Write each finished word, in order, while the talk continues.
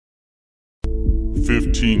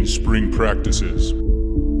15 spring practices,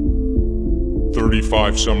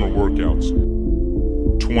 35 summer workouts,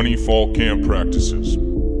 20 fall camp practices,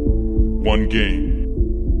 1 game,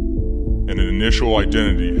 and an initial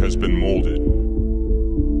identity has been molded.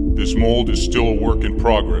 This mold is still a work in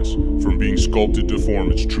progress from being sculpted to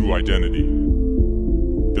form its true identity.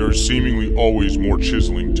 There is seemingly always more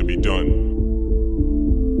chiseling to be done.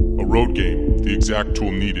 A road game, the exact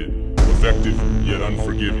tool needed, effective yet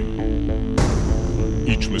unforgiving.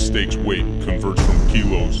 Each mistake's weight converts from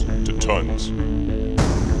kilos to tons.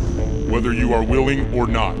 Whether you are willing or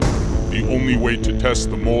not, the only way to test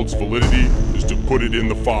the mold's validity is to put it in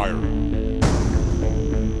the fire.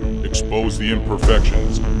 Expose the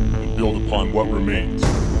imperfections and build upon what remains,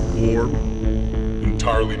 or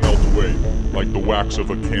entirely melt away like the wax of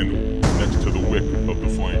a candle next to the wick of the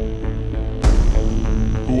flame.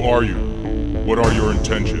 Who are you? What are your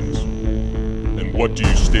intentions? And what do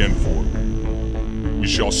you stand for? We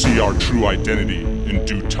shall see our true identity in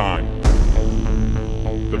due time.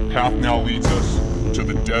 The path now leads us to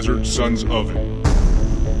the desert sun's oven.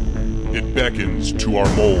 It beckons to our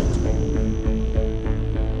mold.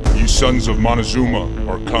 Ye sons of Montezuma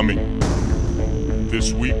are coming.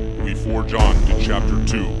 This week we forge on to Chapter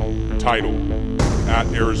 2, titled At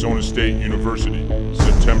Arizona State University,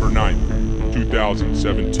 September 9th,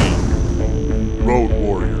 2017. Road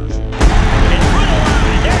Warriors.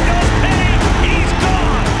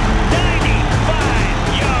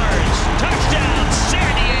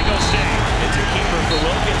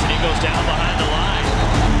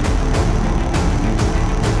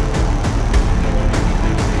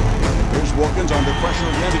 Wilkins under pressure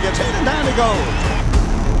again. He gets hit and down he goes.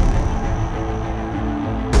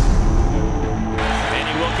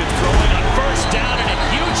 Andy Wilkins throwing on first down and a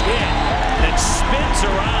huge hit that spins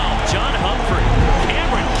around. John Humphrey,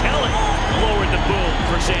 Cameron Kelly lowered the boom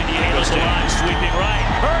for San Diego State. Line sweeping right,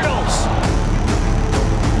 hurdles.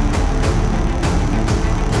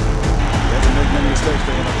 Doesn't make many mistakes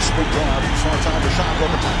there. Another sprint drive. Smart time to shot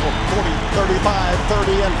over tackle. 40, 35,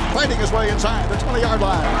 30, and fighting his way inside the 20-yard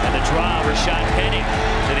line. And the draw, Rashad Penny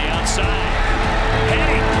to the outside.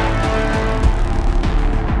 Penny.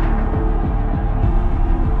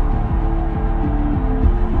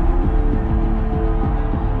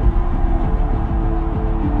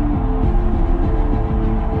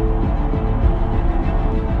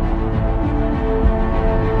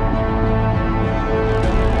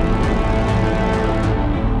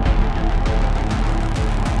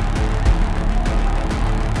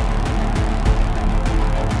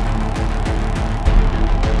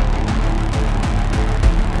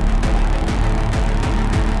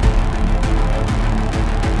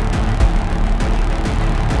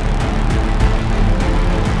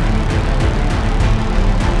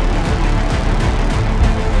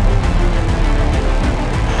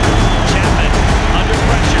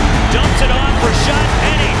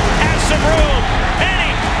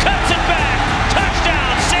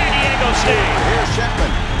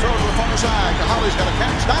 He's got a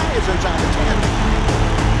catch, dives inside the 10.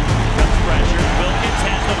 Comes pressure. Wilkins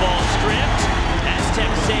has the ball stripped.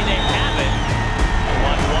 Aztecs say they have it.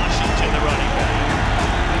 On Washington, the running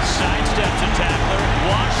back. Sidesteps a tackler.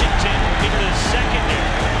 Washington into the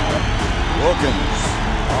secondary. Wilkins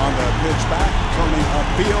on the pitch back, turning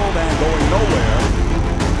upfield and going nowhere.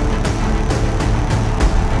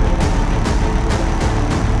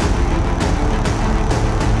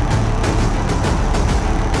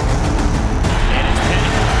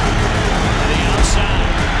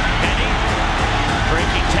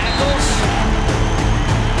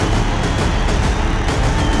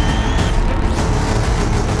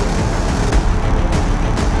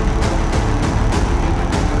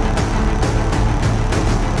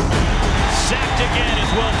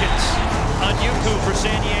 For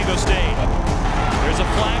San Diego State. There's a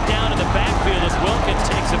flag down in the backfield as Wilkins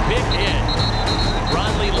takes a big hit.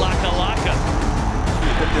 Ronley Laka.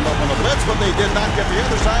 Picked him up on the blitz, but they did not get the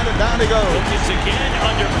other side, and down he goes. Wilkins again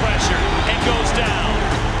under pressure and goes down.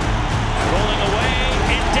 Rolling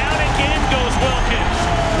away, and down again goes Wilkins.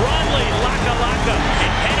 Ronley Laka,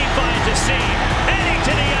 and Penny finds a seam. Penny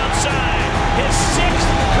to the outside. His 6th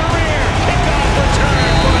career kickoff return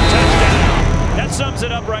for a touchdown. That sums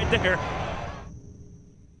it up right there.